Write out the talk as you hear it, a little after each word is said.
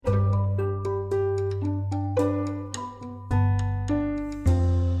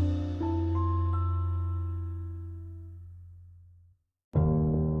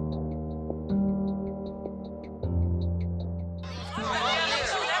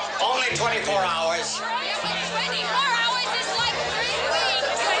say 24 hours. 24 hours is like 3 weeks.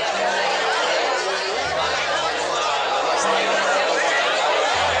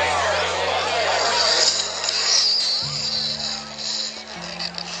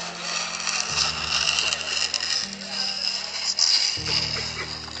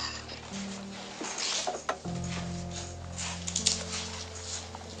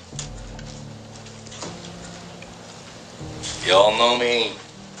 You all know me,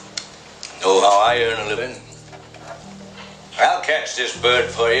 know how I earn a living. I'll catch this bird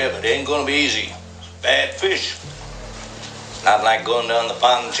for you, but it ain't gonna be easy. It's bad fish. Not like going down the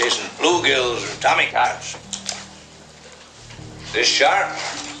pond chasing bluegills or tommycots. This shark,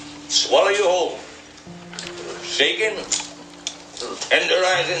 swallow you whole. Shaking,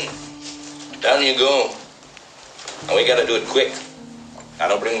 tenderizing, down you go. And we gotta do it quick.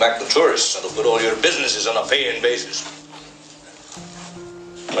 That'll bring back the tourists. That'll put all your businesses on a paying basis.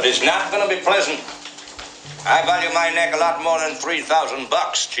 But it's not going to be pleasant. I value my neck a lot more than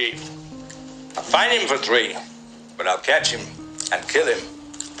 $3,000, Chief. I'll find him for 3, but I'll catch him and kill him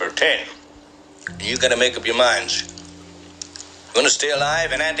for 10. You got to make up your minds. You want to stay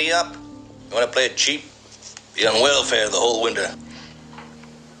alive and ante up? You want to play it cheap? Be on welfare the whole winter.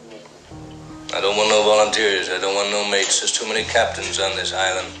 I don't want no volunteers. I don't want no mates. There's too many captains on this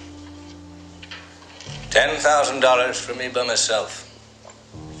island. $10,000 for me by myself.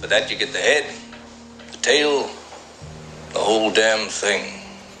 For that, you get the head, the tail, the whole damn thing.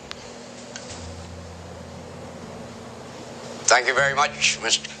 Thank you very much,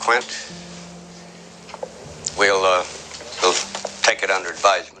 Mr. Quint. We'll take it under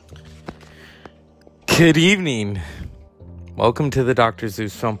advisement. Good evening. Welcome to the Dr.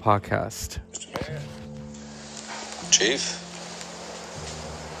 Zeus Film Podcast. Mr. Mayor, Chief,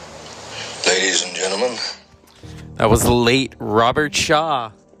 ladies and gentlemen. That was the late Robert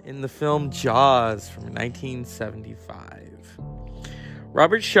Shaw in the film Jaws from 1975.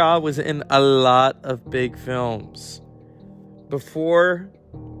 Robert Shaw was in a lot of big films. Before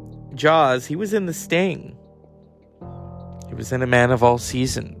Jaws, he was in The Sting. He was in A Man of All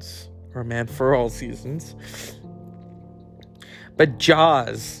Seasons, or A Man for All Seasons. But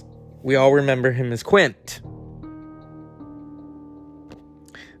Jaws, we all remember him as Quint.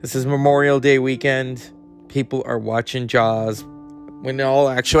 This is Memorial Day weekend. People are watching Jaws, when in all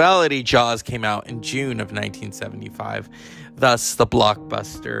actuality, Jaws came out in June of 1975. Thus, the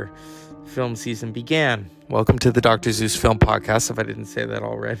blockbuster film season began. Welcome to the Dr. Zeus Film Podcast, if I didn't say that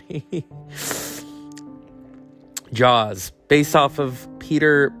already. Jaws, based off of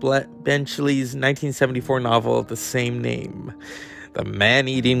Peter Benchley's 1974 novel of the same name. The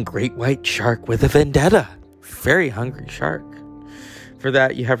man-eating great white shark with a vendetta. Very hungry shark. For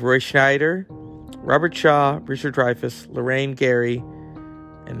that, you have Roy Schneider, Robert Shaw, Richard Dreyfuss, Lorraine Gary,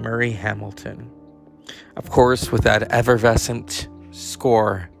 and Murray Hamilton. Of course, with that effervescent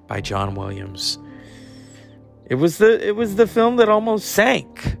score by John Williams. It was the film that almost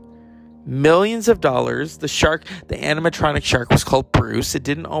sank. Millions of dollars. The animatronic shark was called Bruce. It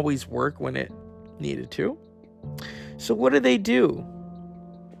didn't always work when it needed to. So what did they do?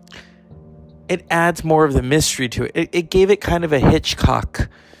 It adds more of the mystery to it. It gave it kind of a Hitchcock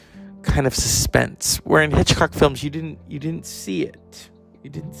kind of suspense, where in Hitchcock films you didn't see it.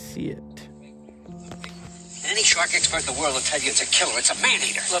 You didn't see it. Any shark expert in the world will tell you it's a killer. It's a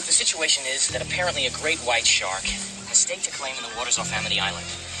man-eater. Look, the situation is that apparently a great white shark has staked a claim in the waters off Amity Island.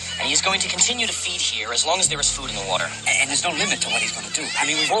 And he is going to continue to feed here as long as there is food in the water. And there's no limit to what he's going to do. I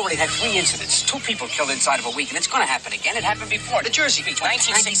mean, we've already had 3 incidents. 2 people killed inside of a week, and it's going to happen again. It happened before. The Jersey Beach.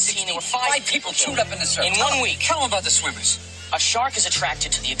 1916, there were 5 people chewed up in the surf. In 1 week. Tell them about the swimmers. A shark is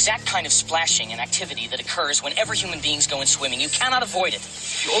attracted to the exact kind of splashing and activity that occurs whenever human beings go in swimming. You cannot avoid it.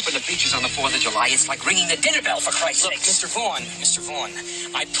 If you open the beaches on the 4th of July, it's like ringing the dinner bell, for Christ's sake. Mr. Vaughn,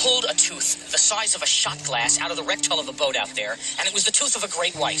 I pulled a tooth the size of a shot glass out of the wrecked hull of the boat out there, and it was the tooth of a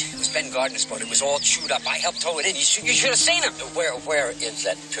great white. It was Ben Gardner's boat. It was all chewed up. I helped tow it in. You should have seen him. Where is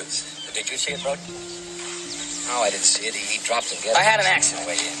that tooth? Did you see it, Brody? No, I didn't see it. He dropped it. I had an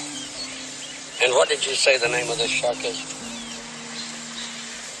accident. And what did you say the name of this shark is?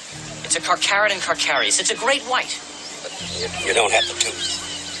 It's a Carcharodon carcharis. It's a great white. But you don't have the tooth.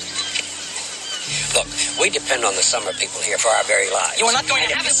 Look, we depend on the summer people here for our very lives. You are not going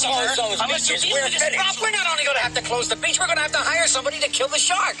to have a summer unless you deal with this problem. We're not only going to have to close the beach, we're going to have to hire somebody to kill the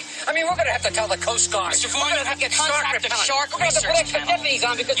shark. I mean, we're going to have to tell the Coast Guard. Mr. Vaughn, we're going to have to get contact the shark We're going to have to put extra deputies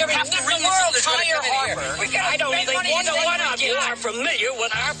on because you have to bring this entire harbor. I don't think one-to-one of you. are familiar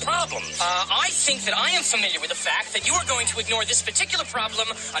with our problems. I think that I am familiar with the fact that you are going to ignore this particular problem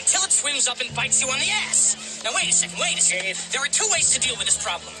until it swims up and bites you on the ass. Now, wait a second. There are two ways to deal with this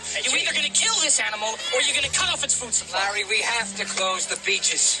problem. You're either going to kill this animal or you're going to cut off its food supply. Larry, we have to close the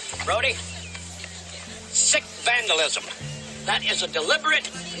beaches. Brody, sick vandalism. That is a deliberate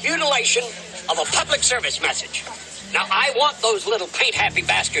mutilation of a public service message. Now, I want those little paint-happy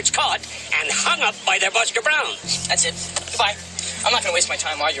bastards caught and hung up by their Buster Browns. That's it. Goodbye. I'm not going to waste my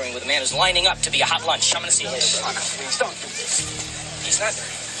time arguing with a man who's lining up to be a hot lunch. I'm going to see you later. Oh, no, please don't do this. He's not.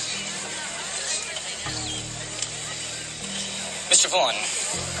 Mr. Vaughn,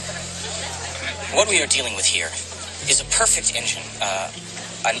 what we are dealing with here is a perfect engine,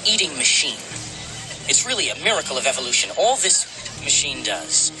 an eating machine. It's really a miracle of evolution. All this machine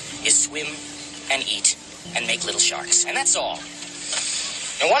does is swim and eat and make little sharks, and that's all.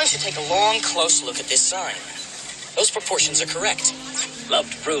 Now, why don't you take a long, close look at this sign? Those proportions are correct.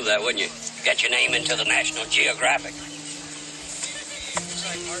 Love to prove that, wouldn't you? Get your name into the National Geographic.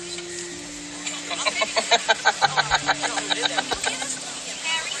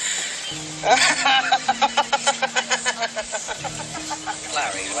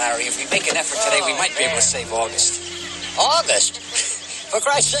 Larry, if we make an effort today, we might be able to save August. August? For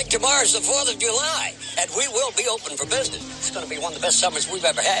Christ's sake, tomorrow's the 4th of July, and we will be open for business. It's going to be one of the best summers we've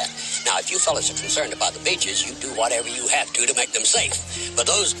ever had. Now, if you fellas are concerned about the beaches, you do whatever you have to make them safe. But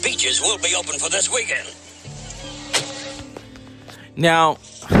those beaches will be open for this weekend. Now,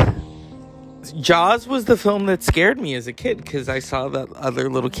 Jaws was the film that scared me as a kid because I saw that other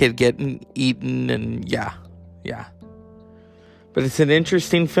little kid getting eaten, and yeah. But it's an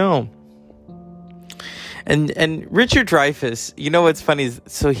interesting film. And Richard Dreyfuss, you know what's funny?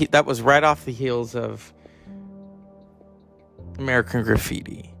 So that was right off the heels of American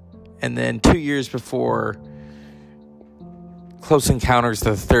Graffiti. And then 2 years before Close Encounters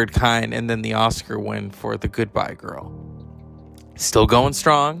of the Third Kind, and then the Oscar win for The Goodbye Girl. Still going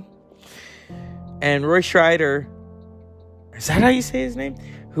strong. And Roy Scheider, is that how you say his name?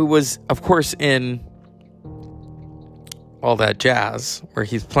 Who was, of course, in All That Jazz, where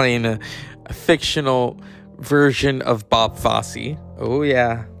he's playing a fictional version of Bob Fosse. Oh,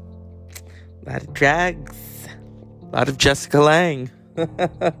 yeah. A lot of drags. A lot of Jessica Lange.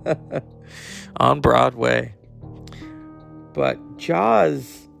 On Broadway. But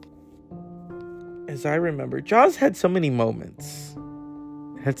Jaws, as I remember, Jaws had so many moments.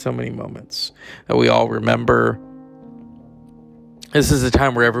 That we all remember. This is a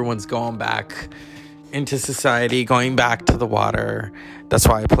time where everyone's going back into society, going back to the water. That's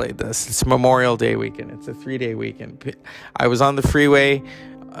why I played this. It's Memorial Day weekend. It's a 3-day weekend. I was on the freeway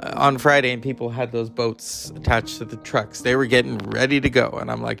on Friday, and people had those boats attached to the trucks. They were getting ready to go, and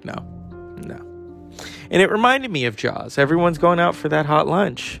I'm like, no. And it reminded me of Jaws. Everyone's going out for that hot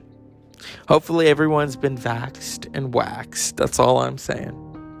lunch. Hopefully everyone's been vaxxed and waxed. That's all I'm saying.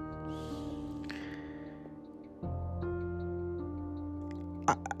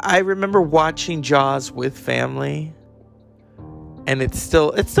 I remember watching Jaws with family, and it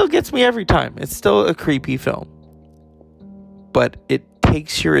still gets me every time. It's still a creepy film, but it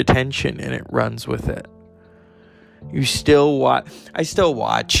takes your attention and it runs with it. I still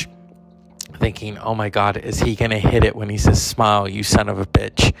watch thinking, oh my God, is he gonna hit it when he says smile, you son of a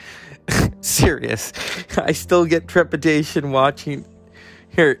bitch? Serious. I still get trepidation watching.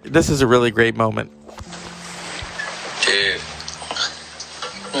 Here, this is a really great moment. Dude,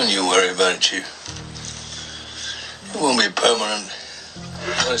 don't you worry about it, Chief. It won't be permanent.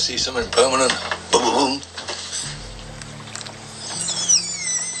 You want to see something permanent? Boom, boom, boom.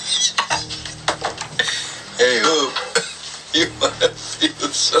 Hey, who? You want to feel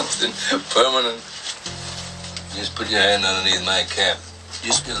something permanent? Just put your hand underneath my cap.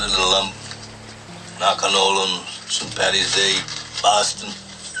 Just get a little lump. Knock-on-Nolan, St. Patty's Day, Boston.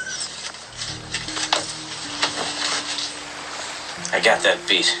 I got that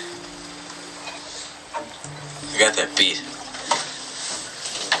beat.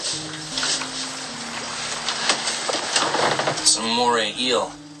 Some moray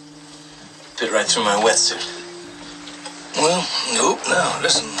eel bit right through my wetsuit. Well, nope, no,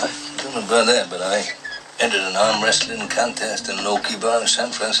 listen, I don't know about that, but I entered an arm wrestling contest in an Oki bar in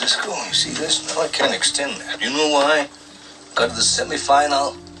San Francisco. You see this? Now I can't extend that. You know why? Got to the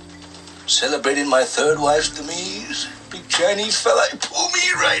semifinal, celebrating my third wife's demise. Big Chinese fella, he pulled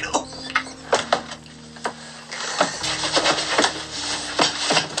me right off.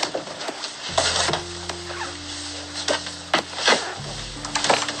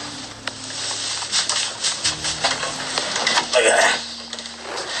 Look at that.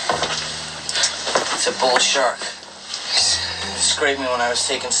 It's a bull shark. scraped me when I was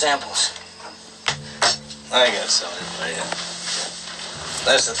taking samples. I got something for you.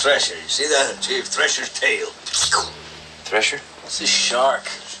 That's the thresher. You see that, Chief? Thresher's tail. Thresher? It's a shark.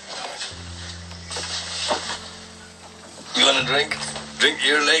 You want a drink? Drink to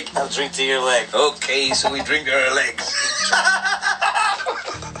your leg? I'll drink to your leg. Okay, so we drink to our legs.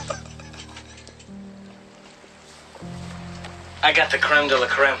 I got the creme de la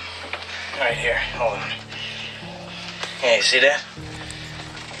creme. Right here. Hold on. Yeah, you see that?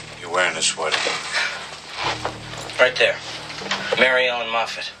 You're wearing a sweater. Right there. Mary Ellen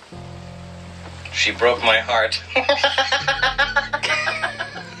Moffat. She broke my heart.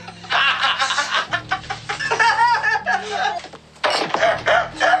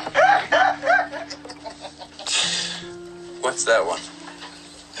 What's that one?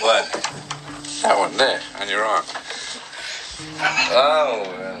 What? That one there, on your arm. Oh,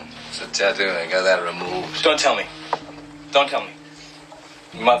 well, it's a tattoo. I got that removed. Don't tell me. Don't tell me.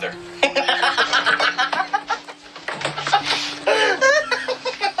 Mother.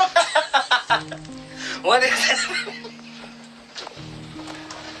 What is it?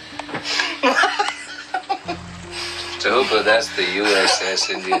 Tahupa, that's the USS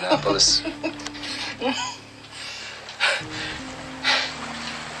Indianapolis.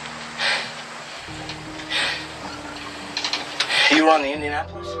 You run the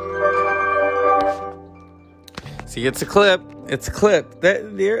Indianapolis? See, it's a clip. It's a clip.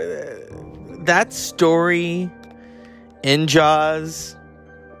 That story in Jaws.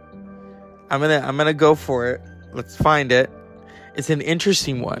 I'm gonna go for it. Let's find it. It's an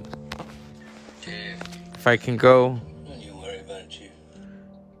interesting one. Chief. If I can go. Don't you worry about it, Chief.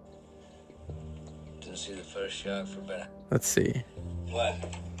 Didn't see the first shark for better. Let's see. What?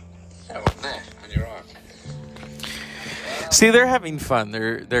 That one there, on your arm. See, they're having fun.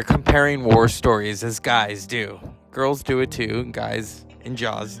 They're comparing war stories as guys do. Girls do it too. Guys in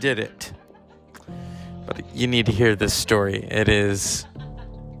Jaws did it. But you need to hear this story. It is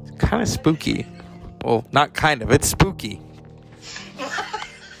kind of spooky. Well, not kind of. It's spooky.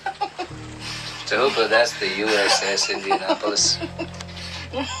 Tahupa, that's the USS Indianapolis.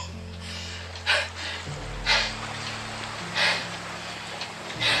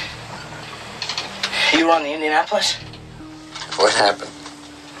 You run the Indianapolis? What happened?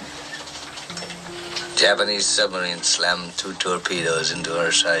 Japanese submarine slammed 2 torpedoes into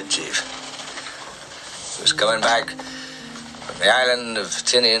our side, Chief. It was coming back from the island of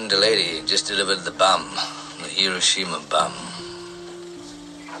Tinian to Leyte, just delivered the bomb, the Hiroshima bomb.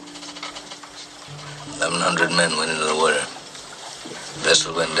 1,100 men went into the water. The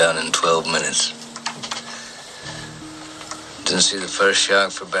vessel went down in 12 minutes. Didn't see the first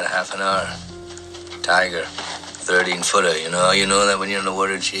shark for about half an hour. Tiger, 13-footer. You know that when you're in the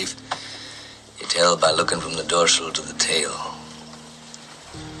water, Chief? You tell by looking from the dorsal to the tail.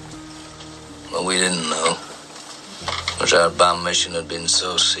 What we didn't know was our bomb mission had been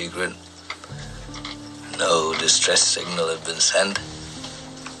so secret, no distress signal had been sent.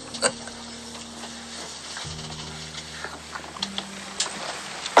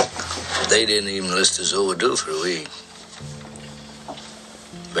 They didn't even list us overdue for a week.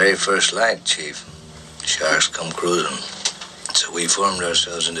 Very first light, Chief. Sharks come cruising. So we formed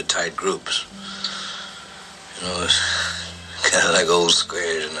ourselves into tight groups. It's kind of like old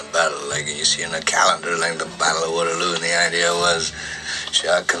squares in a battle, like you see in a calendar, like the Battle of Waterloo. And the idea was,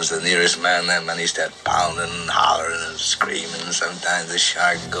 shark comes to the nearest man, that man he starts pounding and hollering and screaming. Sometimes the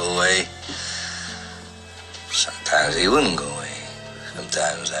shark would go away. Sometimes he wouldn't go away.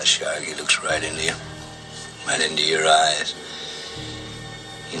 Sometimes that shark, he looks right into you, right into your eyes.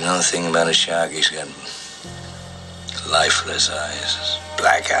 You know the thing about a shark, he's got lifeless eyes,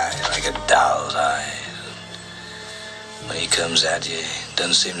 black eyes, like a doll's eyes. When he comes at you, he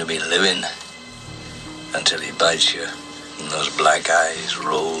doesn't seem to be living until he bites you. And those black eyes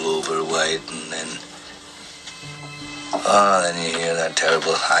roll over white, and then you hear that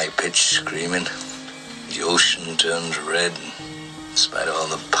terrible high-pitched screaming. The ocean turns red, and in spite of all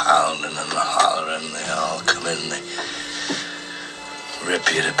the pounding and the hollering, they all come in, they rip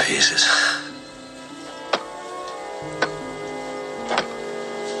you to pieces.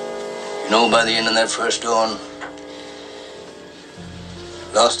 By the end of that first dawn,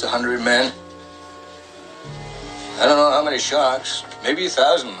 lost 100 men. I don't know how many sharks, maybe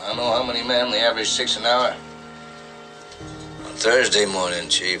 1,000. I don't know how many men, they average 6 an hour. On Thursday morning,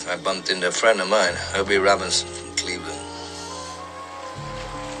 Chief, I bumped into a friend of mine, Herbie Robinson from Cleveland.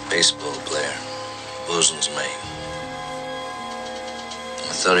 Baseball player, Bosun's mate.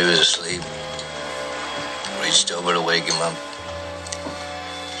 I thought he was asleep. Reached over to wake him up.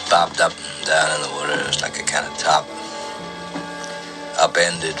 Bobbed up and down in the water. It was like a kind of top.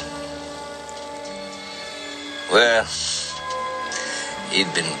 upended. Well,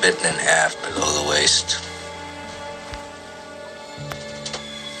 he'd been bitten in half below the waist.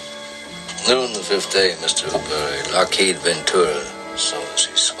 Noon the 5th day, Mr. Hooper, Lockheed Ventura, saw us.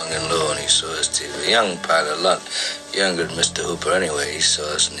 He swung in low and he saw us too. A young pilot, a lot younger than Mr. Hooper anyway. He saw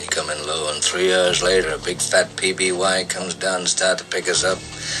us and he come in low, and 3 hours later, a big fat PBY comes down and started to pick us up.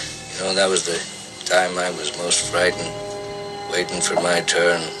 You know, that was the time I was most frightened, waiting for my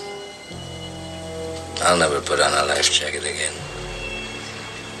turn. I'll never put on a life jacket again.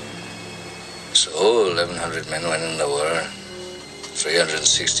 So, 1,100 men went in the war.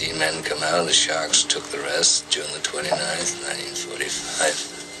 316 men come out. The Sharks took the rest June the 29th,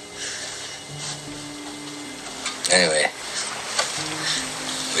 1945. Anyway,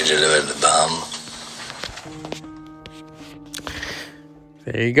 we delivered the bomb.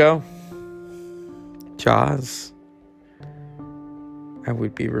 There you go. Jaws. I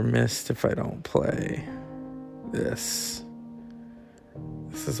would be remiss if I don't play this.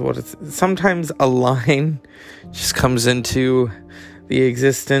 This is what it's... Sometimes a line just comes into the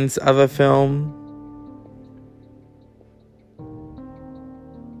existence of a film.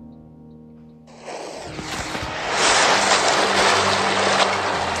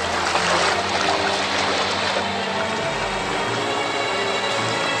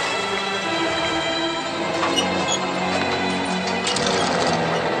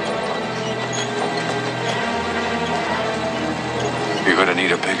 You're gonna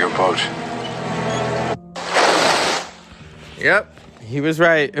need a bigger boat. Yep, he was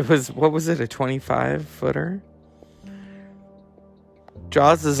right. It was, what was it, a 25-footer?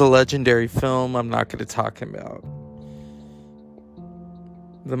 Jaws is a legendary film. I'm not going to talk about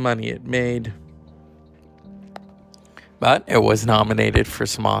the money it made. But it was nominated for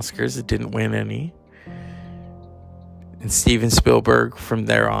some Oscars. It didn't win any. And Steven Spielberg, from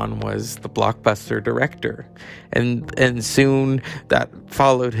there on, was the blockbuster director. And soon that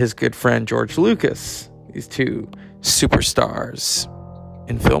followed his good friend George Lucas. These two superstars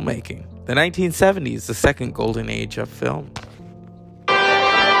in filmmaking. The 1970s, the second golden age of film.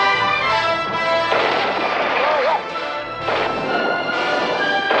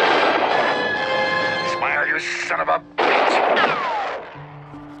 Smile, you son of a bitch!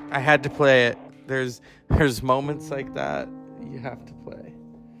 I had to play it. There's moments like that you have to play.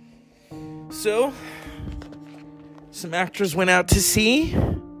 So, some actors went out to sea.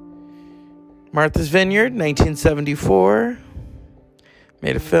 Martha's Vineyard, 1974.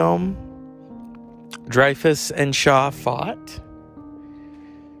 Made a film. Dreyfuss and Shaw fought.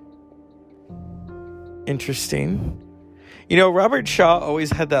 Interesting. You know, Robert Shaw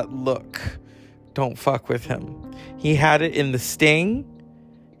always had that look. Don't fuck with him. He had it in The Sting.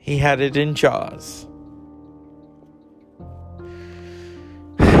 He had it in Jaws.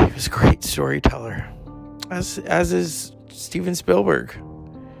 He was a great storyteller. As is Steven Spielberg.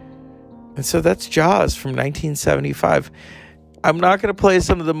 And so that's Jaws from 1975. I'm not going to play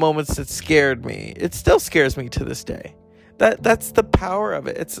some of the moments that scared me. It still scares me to this day. That's the power of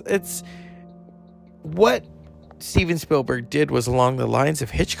it. It's what Steven Spielberg did was along the lines of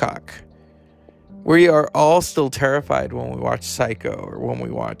Hitchcock. We are all still terrified when we watch Psycho or when we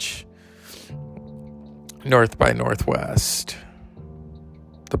watch North by Northwest.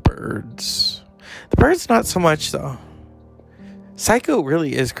 The Birds. The Birds not so much though. Psycho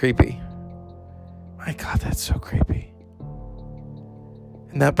really is creepy. My God, that's so creepy.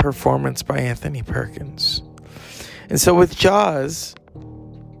 And that performance by Anthony Perkins. And so with Jaws,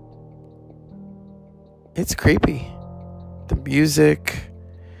 it's creepy. The music.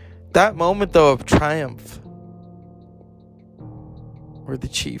 That moment, though, of triumph. Where the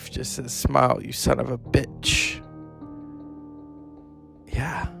chief just says, "Smile, you son of a bitch."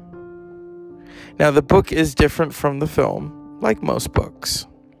 Yeah. Now, the book is different from the film, like most books.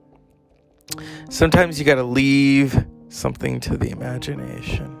 Sometimes you got to leave something to the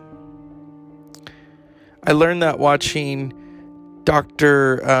imagination. I learned that watching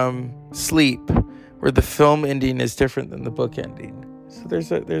Dr. Sleep, where the film ending is different than the book ending. So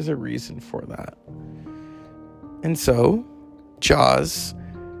there's a reason for that. And so, Jaws,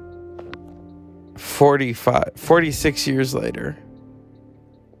 46 years later,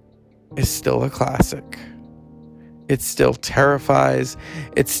 is still a classic. It still terrifies.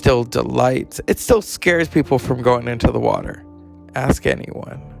 It still delights. It still scares people from going into the water. Ask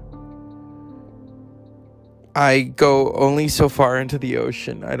anyone. I go only so far into the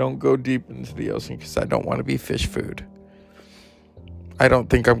ocean. I don't go deep into the ocean because I don't want to be fish food. I don't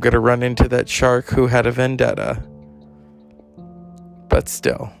think I'm going to run into that shark who had a vendetta. But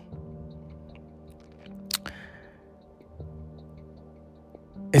still.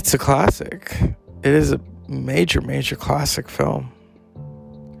 it's a classic. It is a major, major classic film.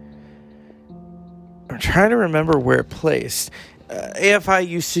 I'm trying to remember where it placed. AFI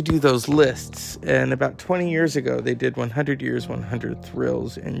used to do those lists, and about 20 years ago, they did 100 Years, 100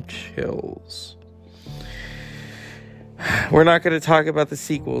 Thrills and Chills. We're not going to talk about the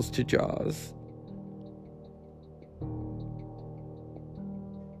sequels to Jaws.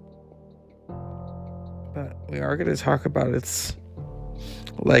 But we are going to talk about its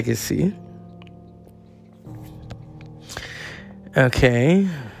legacy. Okay.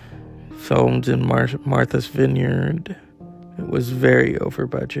 Filmed in Martha's Vineyard. It was very over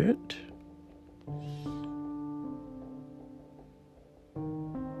budget.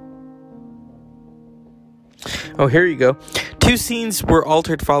 Oh, here you go. 2 scenes were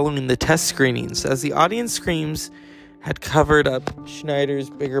altered following the test screenings. As the audience screams had covered up Schneider's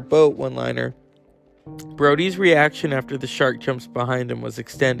bigger boat one-liner, Brody's reaction after the shark jumps behind him was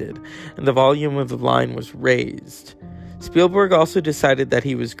extended, and the volume of the line was raised. Spielberg also decided that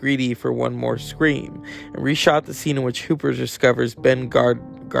he was greedy for one more scream, and reshot the scene in which Hooper discovers Ben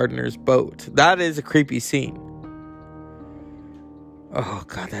Gardner's boat. That is a creepy scene. Oh,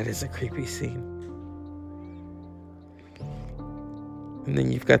 God, that is a creepy scene. And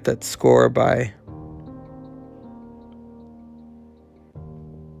then you've got that score by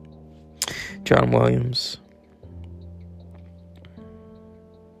John Williams.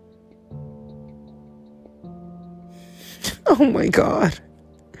 Oh my God.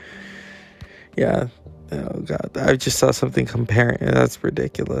 Yeah. Oh God. I just saw something comparing. That's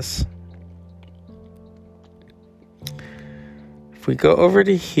ridiculous. If we go over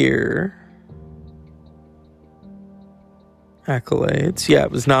to here. Accolades. Yeah,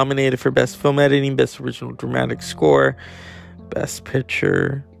 it was nominated for Best Film Editing, Best Original Dramatic Score, Best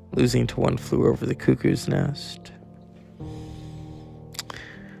Picture, losing to One Flew Over the Cuckoo's Nest.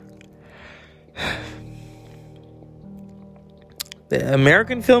 The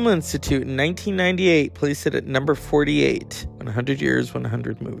American Film Institute in 1998 placed it at number 48, 100 Years,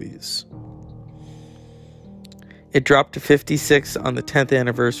 100 Movies. It dropped to 56 on the 10th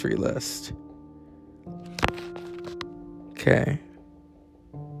anniversary list. Okay.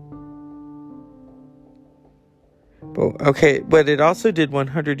 But it also did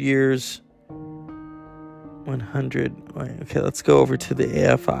 100 Years, 100. Okay, let's go over to the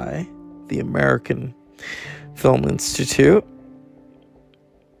AFI, the American Film Institute.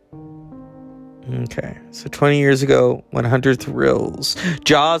 Okay, so 20 years ago, 100 Thrills.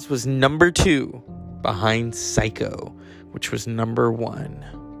 Jaws was number 2, behind Psycho, which was number 1.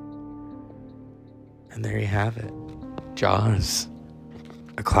 And there you have it. Jaws,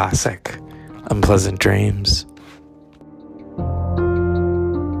 a classic. Unpleasant Dreams.